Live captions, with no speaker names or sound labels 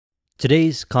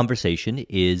Today's conversation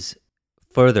is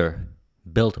further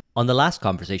built on the last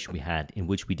conversation we had, in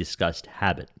which we discussed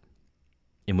habit,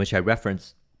 in which I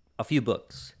referenced a few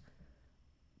books: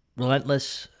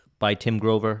 Relentless by Tim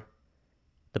Grover,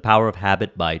 The Power of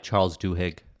Habit by Charles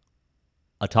Duhigg,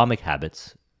 Atomic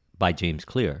Habits by James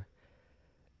Clear,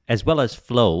 as well as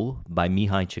Flow by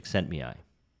Mihai Csikszentmihalyi.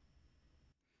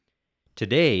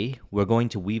 Today, we're going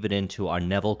to weave it into our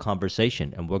Neville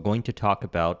conversation, and we're going to talk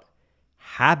about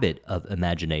habit of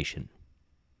imagination.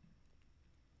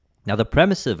 Now, the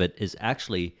premise of it is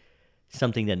actually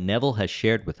something that Neville has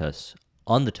shared with us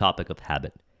on the topic of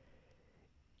habit,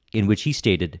 in which he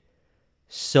stated,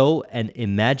 "Sow an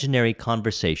imaginary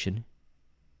conversation,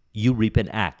 you reap an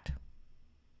act.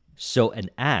 Sow an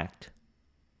act,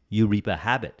 you reap a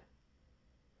habit.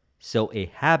 Sow a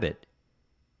habit,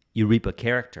 you reap a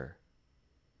character.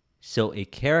 Sow a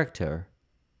character,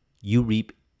 you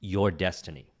reap your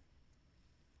destiny."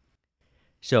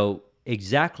 So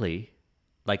exactly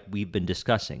like we've been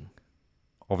discussing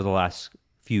over the last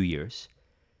few years,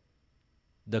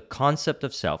 the concept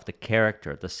of self, the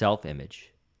character, the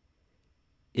self-image,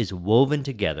 is woven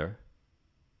together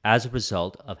as a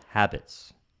result of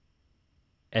habits.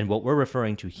 And what we're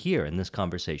referring to here in this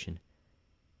conversation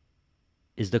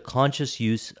is the conscious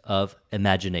use of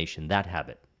imagination, that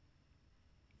habit.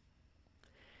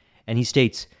 And he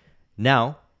states,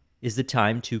 now is the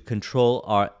time to control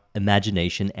our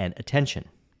imagination and attention.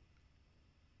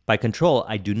 By control,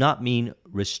 I do not mean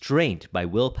restraint by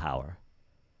willpower,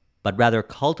 but rather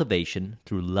cultivation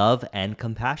through love and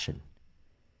compassion.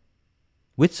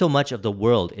 With so much of the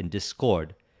world in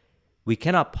discord, we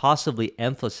cannot possibly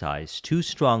emphasize too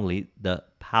strongly the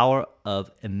power of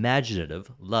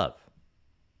imaginative love.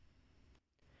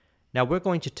 Now, we're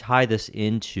going to tie this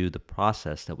into the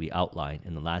process that we outlined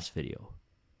in the last video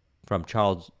from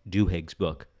Charles Duhigg's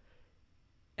book,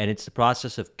 and it's the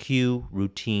process of cue,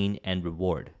 routine, and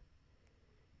reward.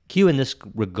 Cue in this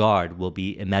regard will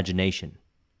be imagination,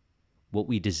 what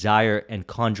we desire and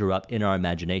conjure up in our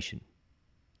imagination.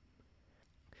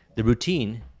 The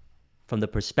routine, from the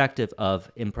perspective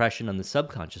of impression on the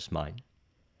subconscious mind,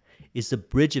 is the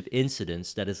bridge of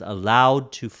incidents that is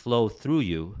allowed to flow through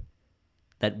you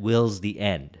that wills the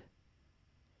end.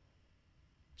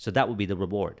 So that would be the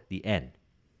reward, the end.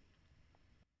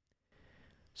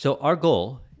 So our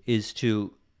goal is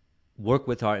to work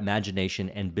with our imagination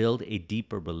and build a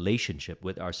deeper relationship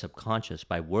with our subconscious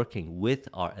by working with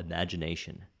our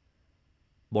imagination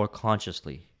more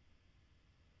consciously.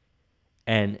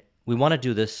 And we want to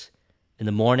do this in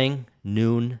the morning,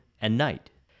 noon, and night.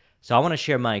 So I want to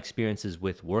share my experiences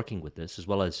with working with this, as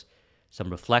well as some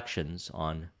reflections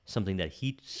on something that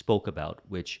he spoke about,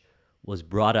 which was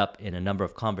brought up in a number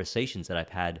of conversations that I've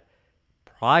had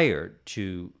prior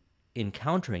to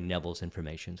encountering Neville's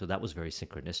information. So that was very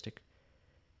synchronistic.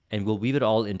 And we'll weave it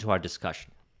all into our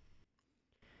discussion.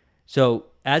 So,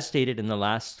 as stated in the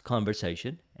last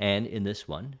conversation and in this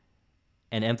one,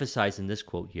 and emphasized in this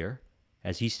quote here,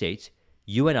 as he states,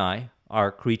 you and I are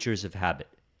creatures of habit.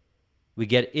 We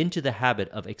get into the habit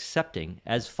of accepting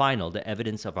as final the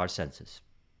evidence of our senses.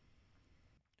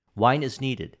 Wine is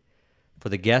needed, for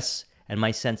the guests and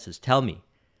my senses tell me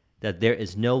that there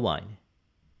is no wine,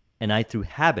 and I, through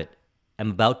habit, am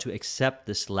about to accept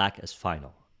this lack as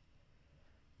final.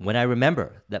 When I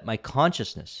remember that my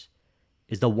consciousness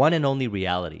is the one and only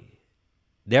reality,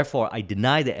 therefore I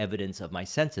deny the evidence of my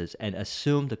senses and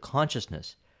assume the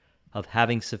consciousness of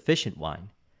having sufficient wine,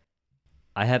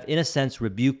 I have in a sense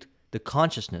rebuked the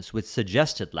consciousness which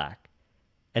suggested lack,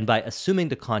 and by assuming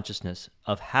the consciousness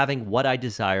of having what I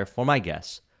desire for my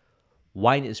guests,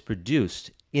 wine is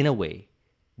produced in a way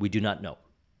we do not know.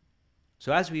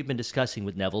 So as we've been discussing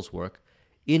with Neville's work,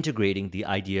 integrating the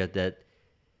idea that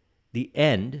the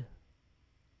end,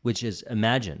 which is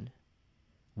imagined,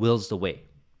 wills the way.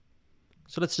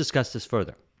 So let's discuss this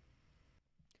further.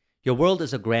 Your world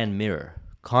is a grand mirror,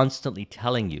 constantly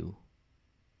telling you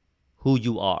who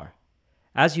you are.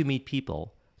 As you meet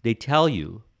people, they tell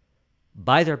you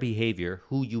by their behavior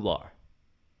who you are.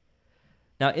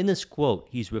 Now, in this quote,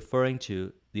 he's referring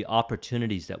to the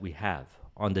opportunities that we have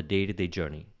on the day-to-day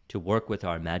journey to work with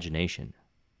our imagination,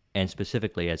 and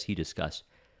specifically, as he discussed,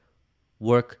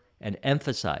 work and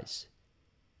emphasize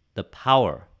the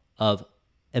power of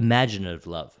imaginative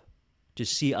love, to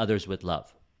see others with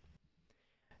love.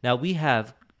 Now, we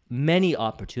have many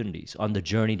opportunities on the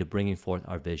journey to bringing forth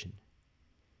our vision.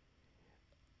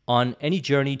 On any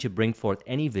journey to bring forth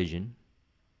any vision,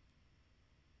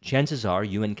 chances are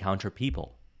you encounter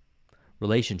people,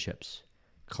 relationships,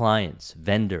 clients,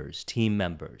 vendors, team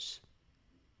members,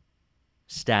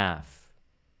 staff,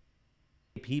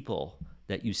 people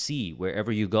that you see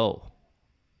wherever you go,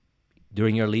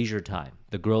 during your leisure time,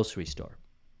 the grocery store.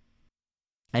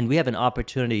 And we have an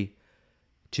opportunity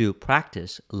to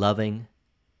practice loving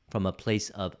from a place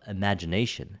of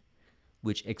imagination,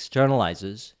 which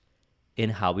externalizes in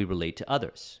how we relate to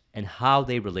others and how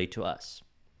they relate to us.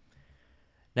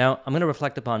 Now, I'm going to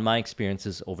reflect upon my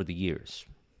experiences over the years.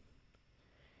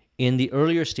 In the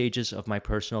earlier stages of my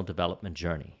personal development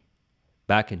journey,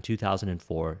 back in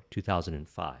 2004,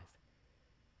 2005,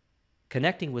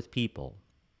 connecting with people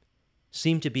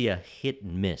seemed to be a hit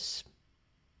and miss.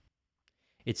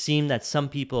 It seemed that some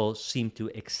people seemed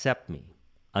to accept me,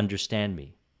 understand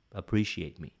me,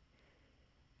 appreciate me.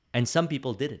 And some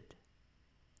people didn't,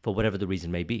 for whatever the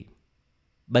reason may be.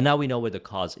 But now we know where the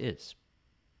cause is.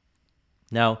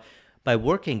 Now, by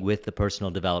working with the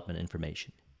personal development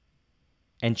information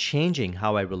and changing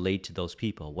how I relate to those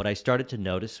people, what I started to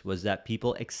notice was that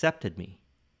people accepted me.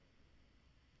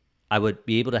 I would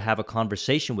be able to have a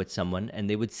conversation with someone and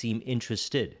they would seem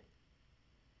interested.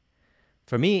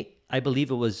 For me, I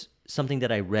believe it was something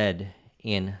that I read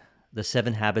in The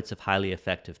 7 Habits of Highly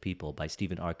Effective People by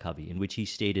Stephen R. Covey, in which he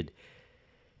stated,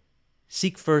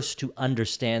 "Seek first to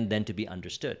understand, then to be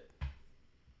understood."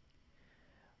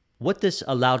 What this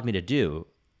allowed me to do,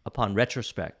 upon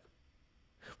retrospect,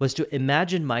 was to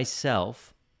imagine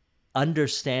myself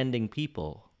understanding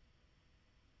people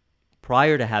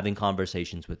prior to having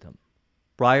conversations with them,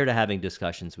 prior to having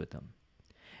discussions with them.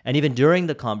 And even during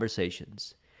the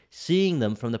conversations, seeing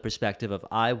them from the perspective of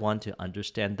I want to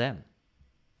understand them.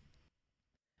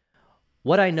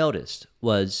 What I noticed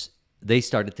was they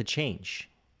started to change.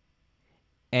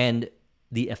 And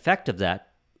the effect of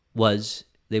that was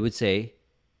they would say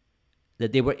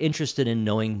that they were interested in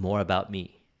knowing more about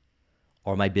me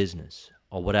or my business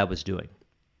or what I was doing.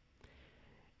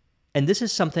 And this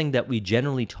is something that we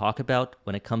generally talk about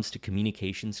when it comes to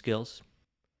communication skills.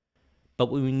 But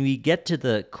when we get to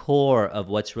the core of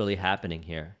what's really happening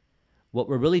here, what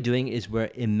we're really doing is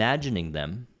we're imagining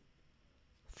them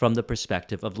from the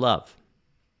perspective of love.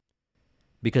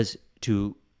 Because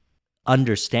to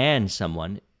understand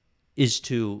someone is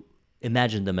to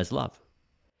imagine them as love.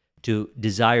 To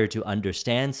desire to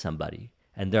understand somebody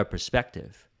and their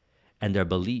perspective and their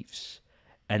beliefs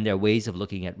and their ways of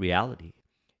looking at reality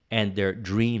and their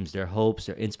dreams, their hopes,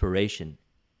 their inspiration,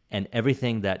 and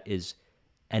everything that is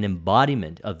an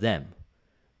embodiment of them,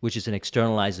 which is an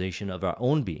externalization of our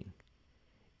own being,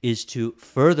 is to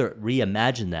further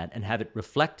reimagine that and have it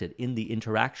reflected in the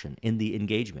interaction, in the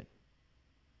engagement.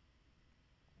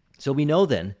 So we know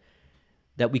then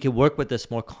that we can work with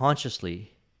this more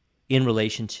consciously in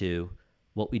relation to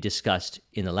what we discussed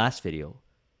in the last video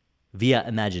via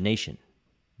imagination,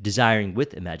 desiring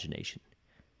with imagination.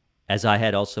 As I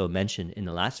had also mentioned in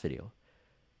the last video,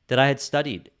 that I had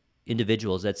studied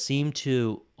individuals that seemed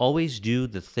to always do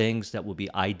the things that would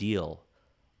be ideal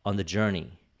on the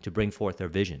journey to bring forth their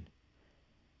vision.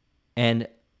 And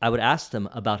I would ask them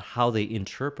about how they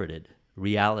interpreted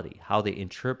reality, how they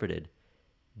interpreted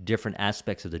different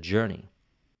aspects of the journey.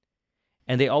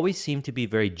 And they always seemed to be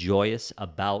very joyous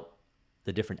about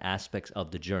the different aspects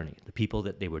of the journey, the people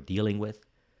that they were dealing with,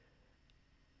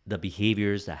 the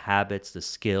behaviors, the habits, the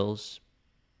skills,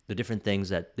 the different things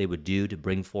that they would do to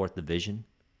bring forth the vision.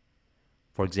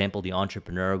 For example, the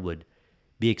entrepreneur would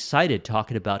be excited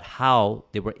talking about how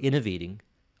they were innovating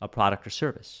a product or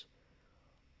service,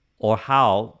 or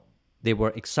how they were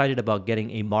excited about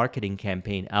getting a marketing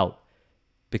campaign out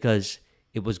because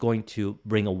it was going to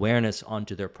bring awareness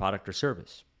onto their product or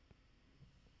service.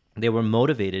 They were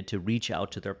motivated to reach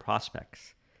out to their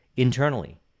prospects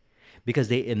internally because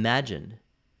they imagined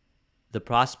the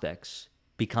prospects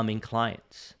becoming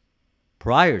clients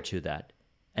prior to that,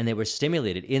 and they were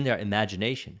stimulated in their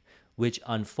imagination, which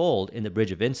unfold in the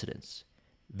bridge of incidents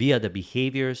via the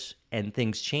behaviors and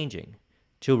things changing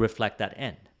to reflect that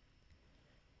end.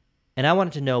 And I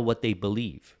wanted to know what they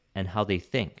believe and how they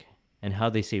think and how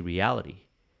they see reality.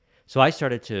 So I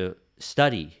started to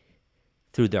study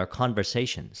through their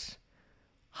conversations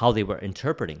how they were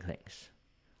interpreting things.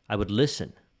 I would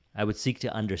listen. I would seek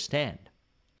to understand.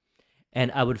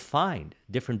 And I would find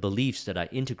different beliefs that I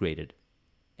integrated.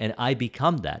 And I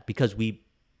become that because we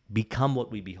become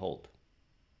what we behold.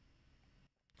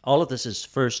 All of this is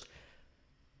first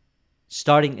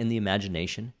starting in the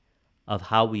imagination of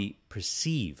how we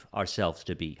perceive ourselves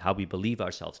to be, how we believe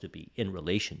ourselves to be in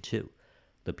relation to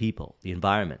the people, the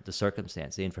environment, the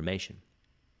circumstance, the information.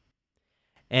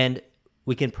 And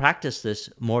we can practice this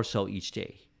more so each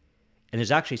day. And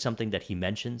there's actually something that he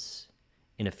mentions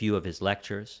in a few of his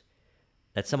lectures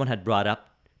that someone had brought up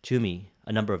to me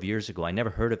a number of years ago. I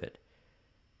never heard of it,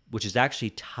 which is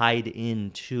actually tied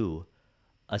into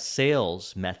a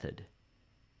sales method,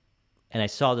 and I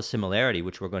saw the similarity,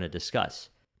 which we're going to discuss.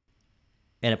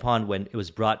 And upon when it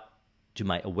was brought to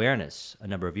my awareness a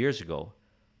number of years ago,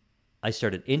 I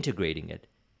started integrating it,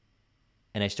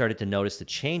 and I started to notice the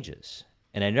changes.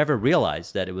 And I never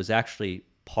realized that it was actually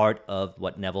part of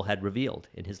what Neville had revealed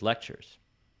in his lectures.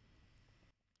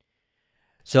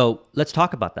 So let's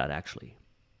talk about that, actually.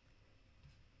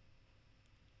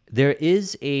 There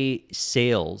is a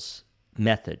sales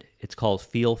method. It's called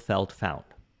feel, felt, found.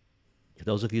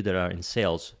 Those of you that are in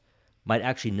sales might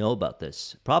actually know about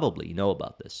this, probably know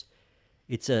about this.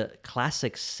 It's a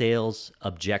classic sales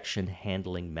objection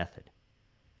handling method.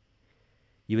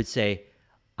 You would say,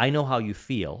 I know how you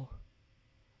feel.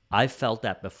 I've felt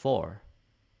that before.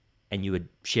 And you would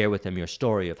share with them your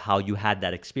story of how you had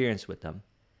that experience with them.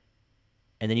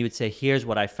 And then you would say, here's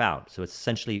what I found. So it's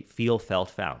essentially feel, felt,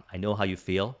 found. I know how you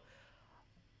feel.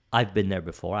 I've been there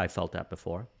before. I felt that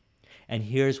before. And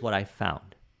here's what I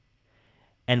found.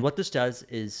 And what this does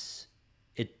is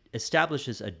it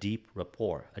establishes a deep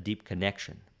rapport, a deep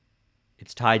connection.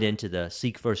 It's tied into the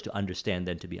seek first to understand,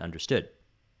 then to be understood.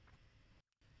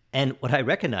 And what I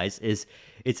recognize is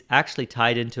it's actually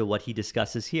tied into what he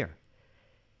discusses here,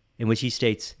 in which he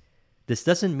states, this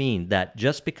doesn't mean that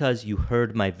just because you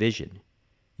heard my vision,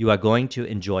 you are going to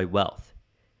enjoy wealth.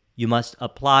 You must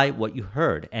apply what you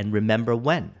heard and remember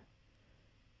when.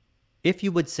 If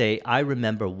you would say, I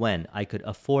remember when I could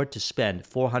afford to spend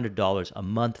 $400 a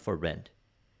month for rent,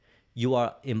 you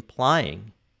are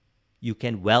implying you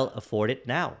can well afford it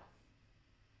now.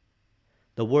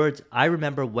 The words, I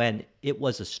remember when it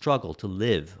was a struggle to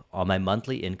live on my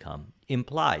monthly income,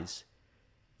 implies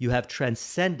you have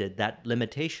transcended that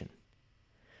limitation.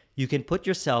 You can put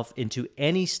yourself into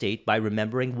any state by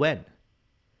remembering when.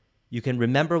 You can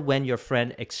remember when your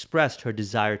friend expressed her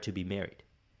desire to be married.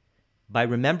 By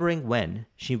remembering when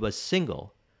she was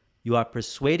single, you are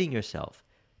persuading yourself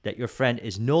that your friend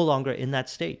is no longer in that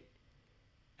state,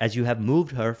 as you have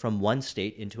moved her from one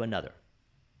state into another.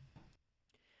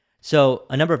 So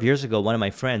a number of years ago, one of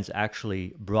my friends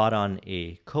actually brought on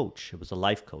a coach. It was a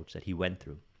life coach that he went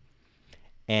through.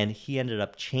 And he ended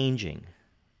up changing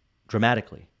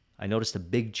dramatically. I noticed a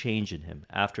big change in him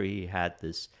after he had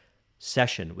this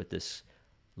session with this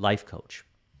life coach.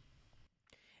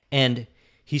 And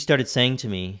he started saying to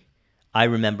me, I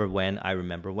remember when.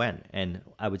 And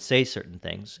I would say certain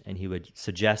things, and he would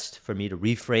suggest for me to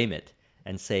reframe it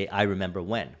and say, I remember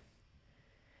when.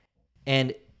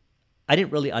 And I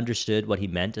didn't really understand what he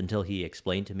meant until he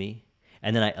explained to me.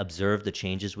 And then I observed the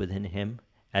changes within him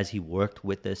as he worked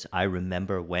with this I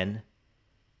remember when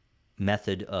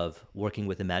method of working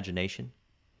with imagination,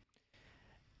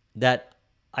 that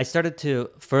I started to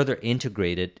further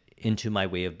integrate it into my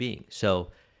way of being.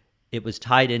 So it was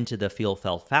tied into the feel,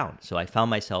 felt, found. So I found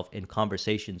myself in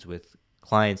conversations with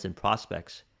clients and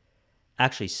prospects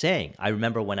actually saying, I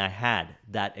remember when I had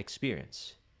that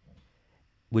experience,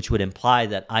 which would imply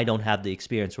that I don't have the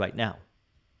experience right now,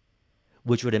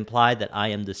 which would imply that I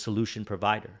am the solution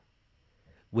provider,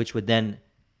 which would then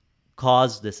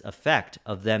cause this effect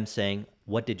of them saying,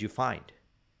 what did you find?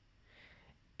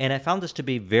 And I found this to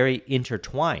be very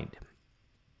intertwined.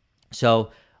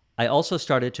 So I also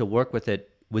started to work with it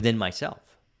within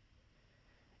myself.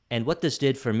 And what this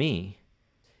did for me,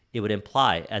 it would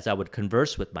imply, as I would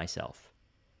converse with myself,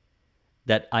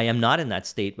 that I am not in that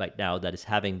state right now that is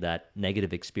having that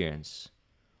negative experience,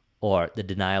 or the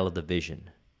denial of the vision,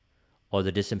 or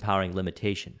the disempowering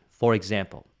limitation. For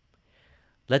example,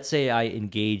 let's say I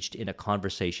engaged in a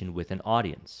conversation with an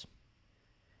audience,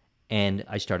 and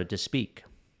I started to speak,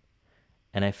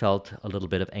 and I felt a little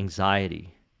bit of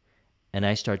anxiety, and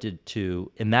I started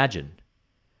to imagine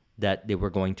that they were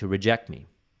going to reject me.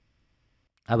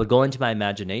 I would go into my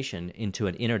imagination, into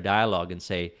an inner dialogue, and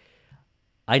say,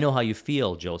 I know how you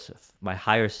feel, Joseph, my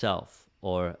higher self,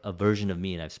 or a version of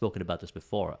me, and I've spoken about this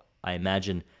before. I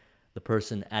imagine the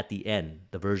person at the end,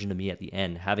 the version of me at the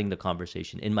end, having the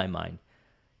conversation in my mind,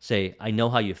 say, I know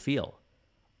how you feel.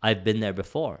 I've been there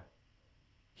before.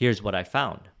 Here's what I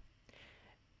found.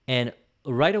 And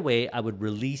right away, I would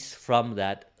release from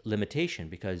that limitation,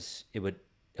 because it would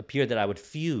appear that I would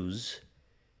fuse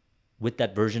with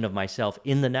that version of myself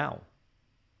in the now.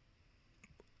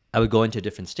 I would go into a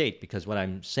different state, because what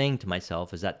I'm saying to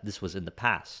myself is that this was in the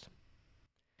past.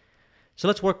 So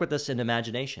let's work with this in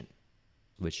imagination,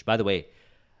 which, by the way,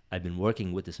 I've been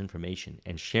working with this information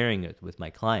and sharing it with my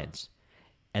clients,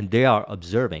 and they are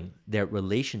observing their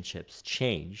relationships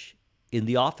change in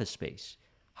the office space,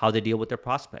 how they deal with their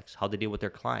prospects, how they deal with their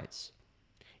clients,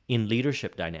 in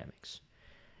leadership dynamics.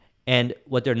 And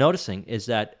what they're noticing is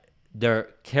that their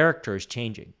character is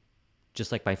changing,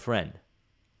 just like my friend.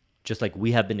 just like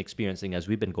we have been experiencing as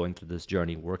we've been going through this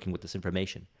journey, working with this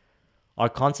information, our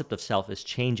concept of self is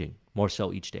changing more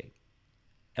so each day.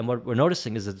 And what we're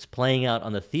noticing is that it's playing out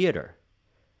on the theater,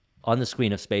 on the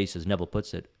screen of space, as Neville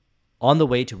puts it, on the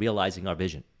way to realizing our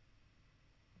vision.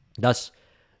 Thus,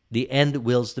 the end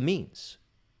wills the means.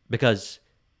 Because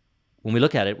when we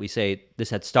look at it, we say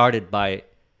this had started by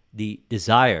the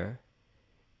desire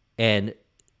and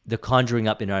the conjuring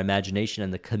up in our imagination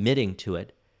and the committing to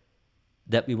it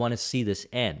that we want to see this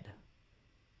end.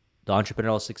 The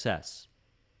entrepreneurial success,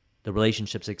 the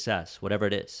relationship success, whatever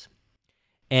it is.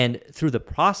 And through the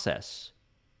process,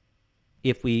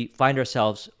 if we find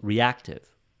ourselves reactive,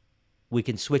 we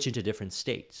can switch into different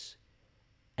states.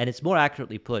 And it's more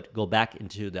accurately put, go back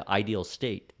into the ideal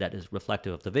state that is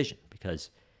reflective of the vision. Because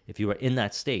if you are in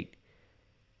that state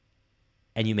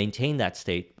and you maintain that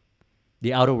state,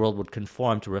 the outer world would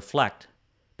conform to reflect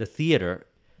the theater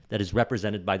that is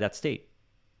represented by that state.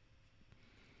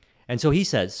 And so he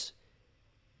says,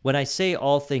 when I say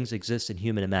all things exist in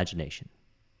human imagination,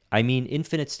 I mean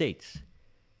infinite states.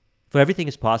 For everything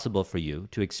is possible for you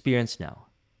to experience now,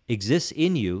 exists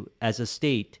in you as a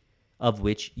state of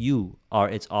which you are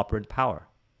its operant power.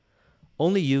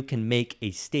 Only you can make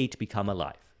a state become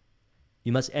alive.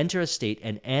 You must enter a state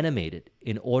and animate it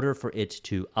in order for it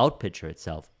to outpicture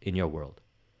itself in your world.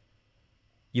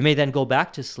 You may then go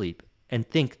back to sleep and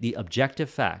think the objective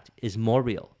fact is more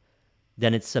real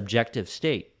than its subjective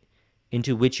state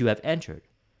into which you have entered.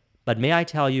 But may I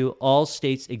tell you, all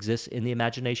states exist in the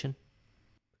imagination?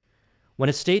 When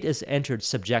a state is entered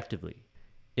subjectively,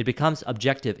 it becomes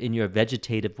objective in your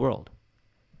vegetative world,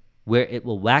 where it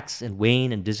will wax and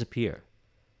wane and disappear.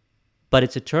 But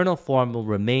its eternal form will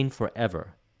remain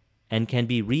forever and can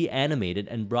be reanimated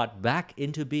and brought back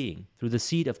into being through the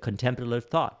seed of contemplative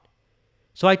thought.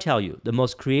 So I tell you, the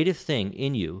most creative thing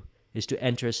in you is to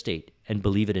enter a state and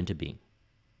believe it into being.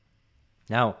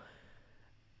 Now,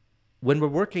 when we're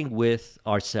working with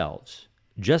ourselves,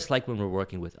 just like when we're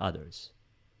working with others,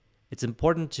 it's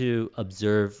important to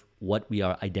observe what we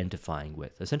are identifying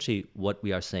with, essentially what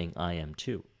we are saying I am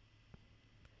to.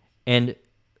 And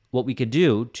what we can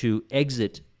do to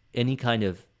exit any kind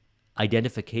of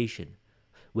identification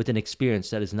with an experience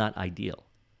that is not ideal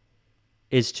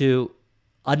is to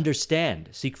understand,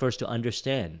 seek first to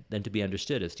understand, then to be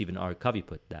understood, as Stephen R. Covey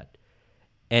put that,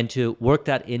 and to work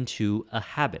that into a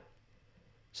habit.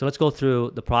 So let's go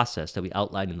through the process that we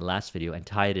outlined in the last video and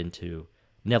tie it into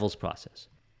Neville's process.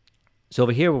 So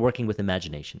over here, we're working with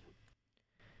imagination.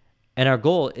 And our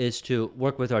goal is to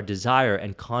work with our desire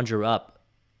and conjure up,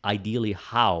 ideally,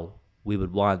 how we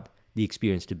would want the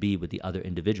experience to be with the other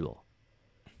individual.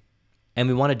 And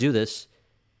we want to do this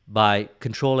by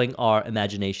controlling our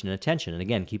imagination and attention. And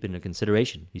again, keep it in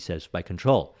consideration, he says, by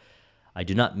control. I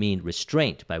do not mean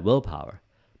restraint by willpower,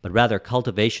 but rather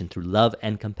cultivation through love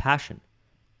and compassion.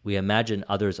 We imagine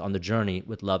others on the journey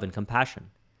with love and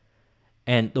compassion.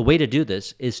 And the way to do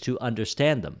this is to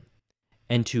understand them.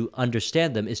 And to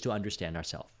understand them is to understand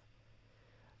ourselves.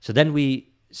 So then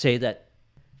we say that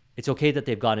it's okay that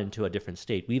they've gone into a different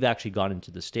state. We've actually gone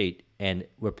into the state, and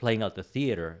we're playing out the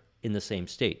theater in the same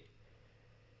state.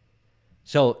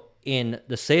 So in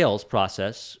the sales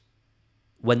process,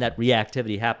 when that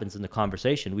reactivity happens in the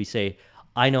conversation, we say,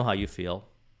 I know how you feel.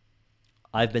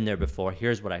 I've been there before.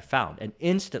 Here's what I found. And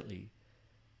instantly,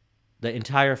 the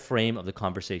entire frame of the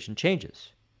conversation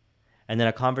changes. And then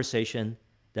a conversation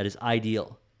that is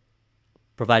ideal,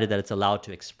 provided that it's allowed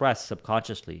to express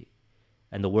subconsciously,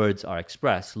 and the words are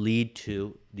expressed, lead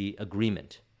to the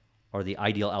agreement or the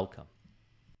ideal outcome.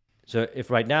 So if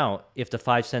right now, if the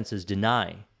five senses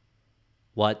deny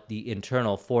what the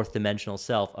internal fourth dimensional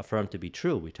self affirmed to be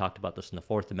true, we talked about this in the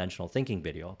fourth dimensional thinking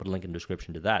video, I'll put a link in the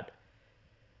description to that,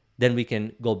 then we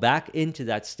can go back into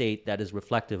that state that is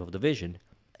reflective of the vision,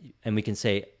 and we can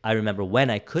say, I remember when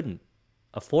I couldn't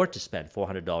afford to spend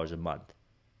 $400 a month,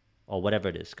 or whatever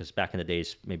it is, because back in the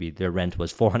days, maybe their rent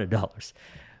was $400.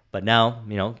 But now,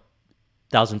 $1,500,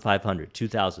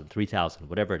 $2,000, $3,000,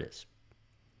 whatever it is.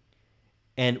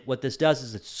 And what this does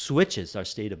is it switches our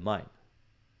state of mind,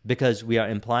 because we are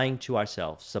implying to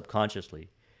ourselves subconsciously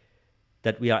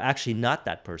that we are actually not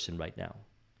that person right now,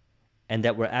 and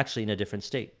that we're actually in a different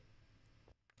state.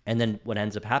 And then what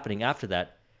ends up happening after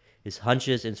that is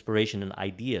hunches, inspiration, and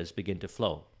ideas begin to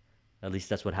flow. At least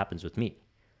that's what happens with me.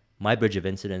 My bridge of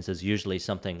incidents is usually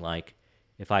something like,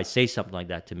 if I say something like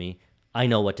that to me, I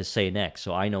know what to say next,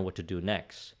 so I know what to do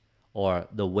next. Or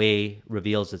the way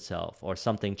reveals itself, or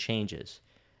something changes.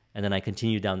 And then I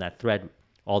continue down that thread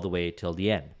all the way till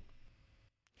the end.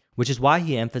 Which is why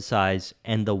he emphasized,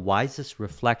 and the wisest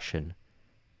reflection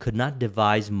could not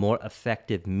devise more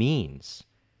effective means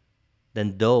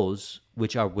than those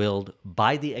which are willed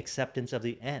by the acceptance of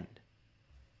the end.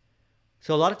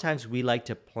 So a lot of times we like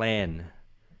to plan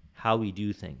how we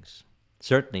do things.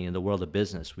 Certainly in the world of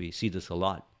business, we see this a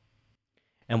lot.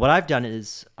 And what I've done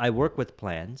is I work with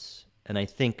plans and I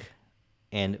think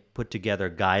and put together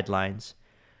guidelines.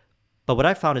 But what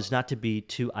I found is not to be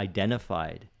too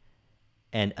identified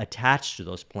and attached to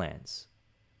those plans,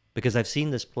 because I've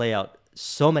seen this play out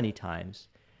so many times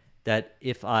that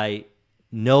if I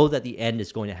know that the end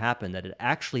is going to happen, that it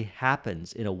actually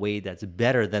happens in a way that's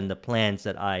better than the plans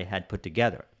that I had put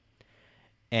together.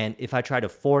 And if I try to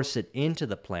force it into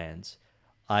the plans,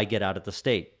 I get out of the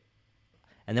state.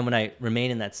 And then when I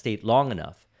remain in that state long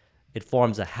enough, it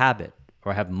forms a habit,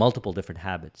 or I have multiple different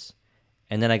habits.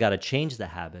 And then I got to change the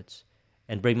habits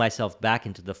and bring myself back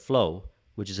into the flow,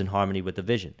 which is in harmony with the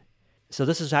vision. So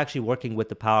this is actually working with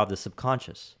the power of the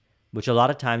subconscious, which a lot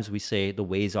of times we say the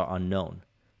ways are unknown.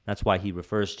 That's why he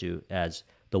refers to as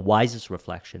the wisest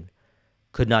reflection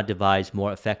could not devise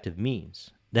more effective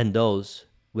means than those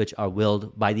which are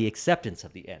willed by the acceptance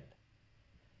of the end.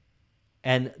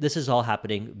 And this is all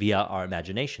happening via our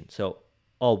imagination. So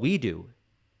all we do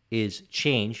is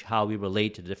change how we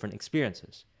relate to the different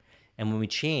experiences. And when we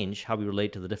change how we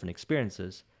relate to the different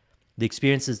experiences, the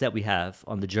experiences that we have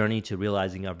on the journey to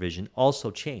realizing our vision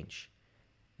also change.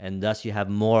 And thus you have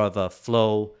more of a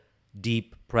flow,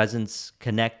 deep presence,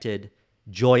 connected,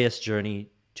 joyous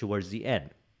journey towards the end.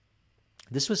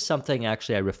 This was something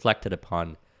actually I reflected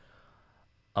upon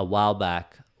a while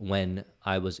back when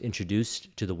I was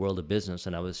introduced to the world of business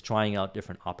and I was trying out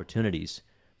different opportunities,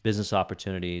 business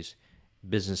strategies,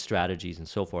 and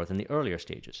so forth in the earlier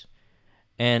stages.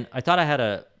 And I thought I had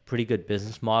a pretty good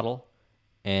business model,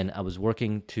 and I was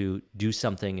working to do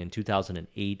something in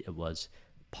 2008. It was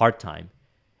part-time.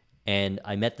 And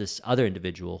I met this other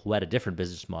individual who had a different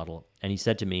business model, and he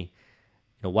said to me,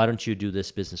 why don't you do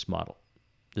this business model?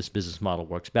 This business model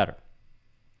works better.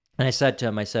 And I said to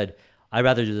him, I'd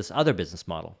rather do this other business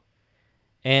model.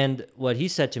 And what he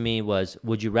said to me was,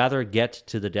 would you rather get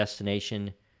to the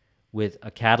destination with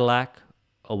a Cadillac,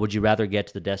 or would you rather get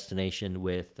to the destination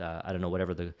with, I don't know,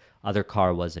 whatever the other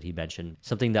car was that he mentioned,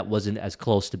 something that wasn't as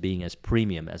close to being as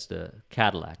premium as the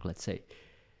Cadillac, let's say.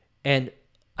 And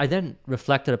I then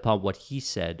reflected upon what he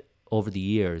said over the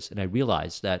years, and I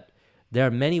realized that there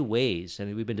are many ways,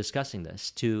 and we've been discussing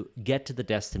this, to get to the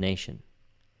destination.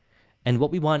 And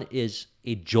what we want is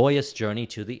a joyous journey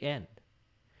to the end.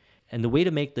 And the way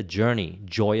to make the journey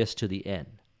joyous to the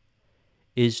end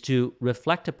is to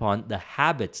reflect upon the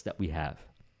habits that we have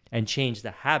and change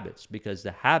the habits, because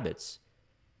the habits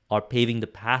are paving the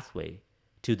pathway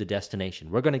to the destination.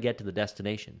 We're going to get to the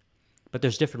destination, but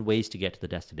there's different ways to get to the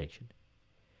destination.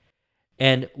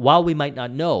 And while we might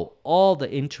not know all the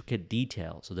intricate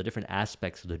details of the different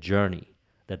aspects of the journey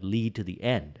that lead to the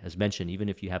end, as mentioned, even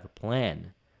if you have a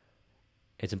plan,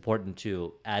 it's important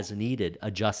to, as needed,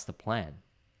 adjust the plan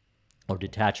or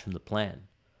detach from the plan.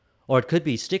 Or it could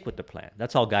be stick with the plan.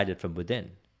 That's all guided from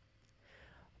within.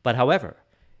 But however,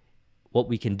 what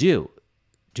we can do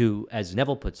to, as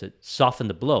Neville puts it, soften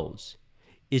the blows,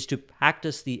 is to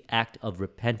practice the act of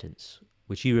repentance,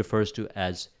 which he refers to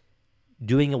as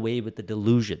doing away with the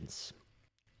delusions.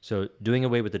 So doing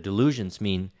away with the delusions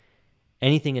mean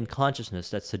anything in consciousness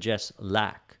that suggests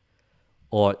lack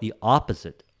or the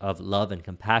opposite of love and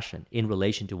compassion in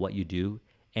relation to what you do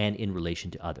and in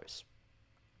relation to others.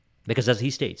 Because as he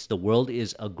states, the world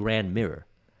is a grand mirror,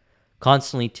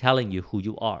 constantly telling you who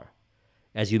you are.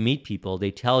 As you meet people,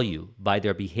 they tell you by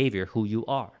their behavior who you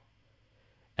are.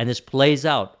 And this plays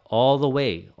out all the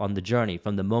way on the journey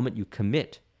from the moment you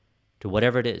commit to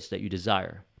whatever it is that you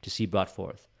desire to see brought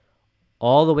forth,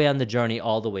 all the way on the journey,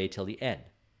 all the way till the end.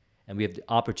 And we have the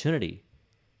opportunity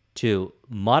to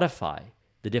modify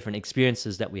the different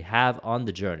experiences that we have on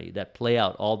the journey that play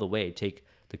out all the way. Take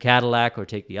the Cadillac or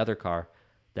take the other car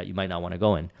that you might not want to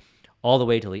go in, all the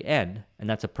way till the end. And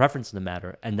that's a preference in the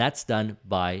matter. And that's done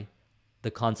by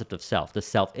the concept of self, the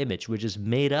self-image, which is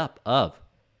made up of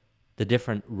the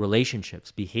different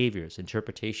relationships, behaviors,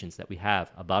 interpretations that we have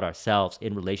about ourselves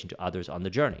in relation to others on the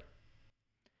journey.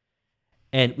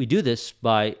 And we do this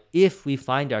by, if we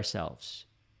find ourselves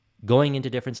going into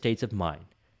different states of mind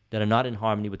that are not in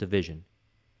harmony with the vision,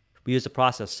 we use a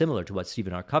process similar to what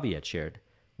Stephen R. Covey had shared.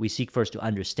 We seek first to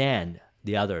understand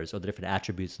the others or the different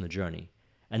attributes in the journey,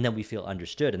 and then we feel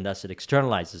understood, and thus it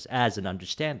externalizes as an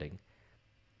understanding.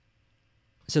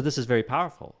 So this is very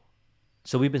powerful.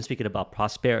 So we've been speaking about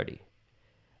prosperity,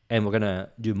 and we're going to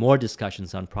do more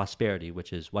discussions on prosperity,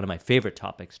 which is one of my favorite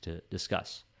topics to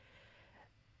discuss.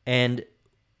 And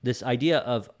this idea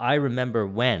of, I remember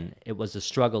when it was a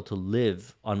struggle to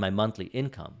live on my monthly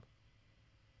income,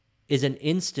 is an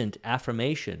instant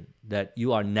affirmation that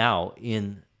you are now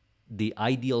in the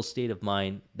ideal state of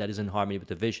mind that is in harmony with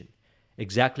the vision,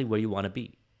 exactly where you want to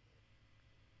be.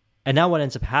 And now what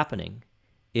ends up happening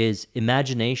is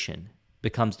imagination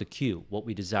becomes the cue, what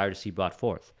we desire to see brought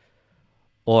forth,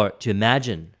 or to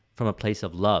imagine from a place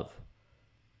of love.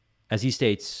 As he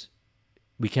states,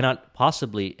 we cannot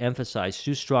possibly emphasize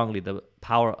too strongly the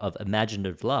power of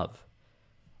imaginative love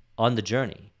on the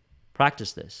journey.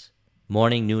 Practice this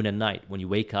morning, noon, and night. When you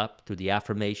wake up, through the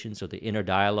affirmations or the inner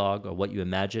dialogue or what you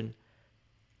imagine,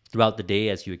 throughout the day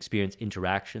as you experience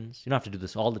interactions. You don't have to do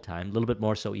this all the time, a little bit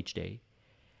more so each day.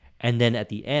 And then at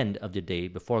the end of the day,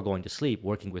 before going to sleep,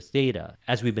 working with data,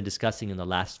 as we've been discussing in the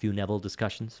last few Neville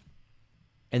discussions.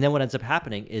 And then what ends up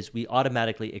happening is we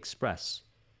automatically express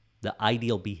the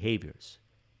ideal behaviors,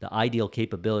 the ideal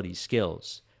capabilities,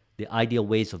 skills, the ideal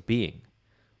ways of being,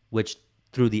 which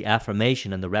through the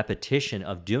affirmation and the repetition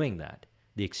of doing that,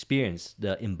 the experience,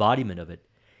 the embodiment of it,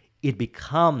 it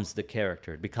becomes the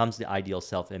character, it becomes the ideal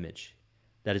self-image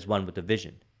that is one with the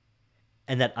vision.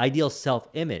 And that ideal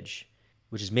self-image,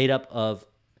 which is made up of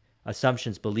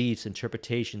assumptions, beliefs,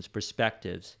 interpretations,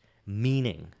 perspectives,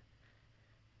 meaning,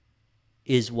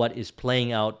 is what is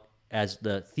playing out as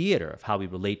the theater of how we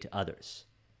relate to others,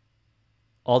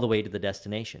 all the way to the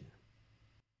destination.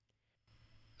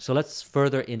 So let's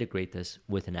further integrate this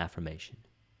with an affirmation.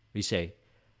 We say,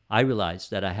 I realize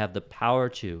that I have the power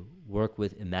to work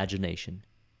with imagination,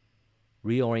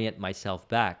 reorient myself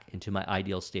back into my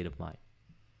ideal state of mind.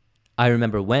 I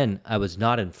remember when I was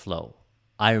not in flow.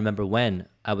 I remember when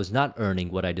I was not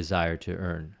earning what I desired to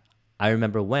earn. I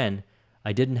remember when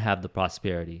I didn't have the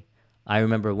prosperity. I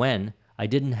remember when I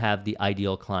didn't have the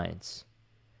ideal clients.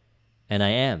 And I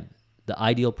am the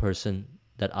ideal person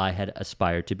that I had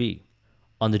aspired to be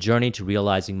on the journey to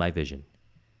realizing my vision.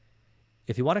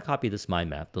 If you want to copy this mind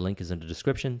map, the link is in the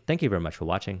description. Thank you very much for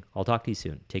watching. I'll talk to you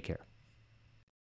soon. Take care.